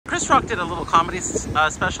Chris Rock did a little comedy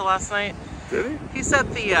special last night. Did he? He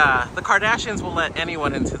said the Kardashians will let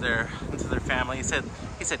anyone into their family. He said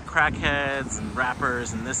crackheads and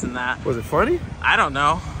rappers and this and that. Was it funny? I don't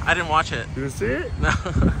know. I didn't watch it. You didn't see it? No.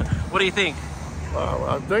 What do you think?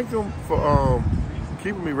 I thank him for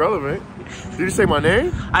keeping me relevant. Did you say my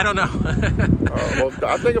name? I don't know. Well,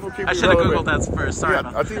 I thank him for keeping me relevant. I should have Googled that first. Sorry.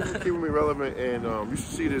 Yeah, I think he's keeping me relevant, and you should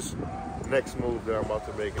see this next move that I'm about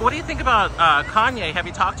to make. What do you think about Kanye? Have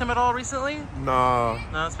you talked to him at all recently? Nah.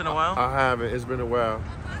 No, it's been a while? I haven't. It's been a while.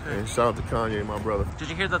 Okay. And shout out to Kanye, my brother. Did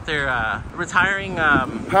you hear that they're retiring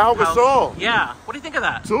Pau Gasol? Yeah. What do you think of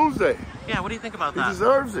that? Tuesday. Yeah, what do you think about that? He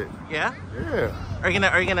deserves it. Yeah? Yeah. Are you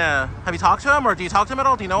gonna have you talked to him, or do you talk to him at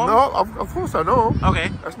all? Do you know him? No, of course I know him. Okay.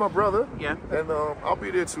 That's my brother. Yeah. And I'll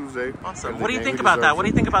be there Tuesday. Awesome. What do you think about that? What do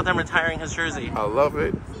you think about them retiring his jersey? I love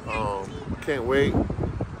it. Can't wait.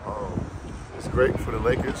 It's great for the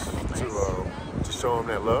Lakers to show them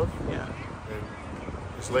that love. Yeah. And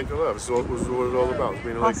it's Laker love. It's what it's all about. It's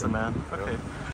being a Laker. Awesome, man. Okay.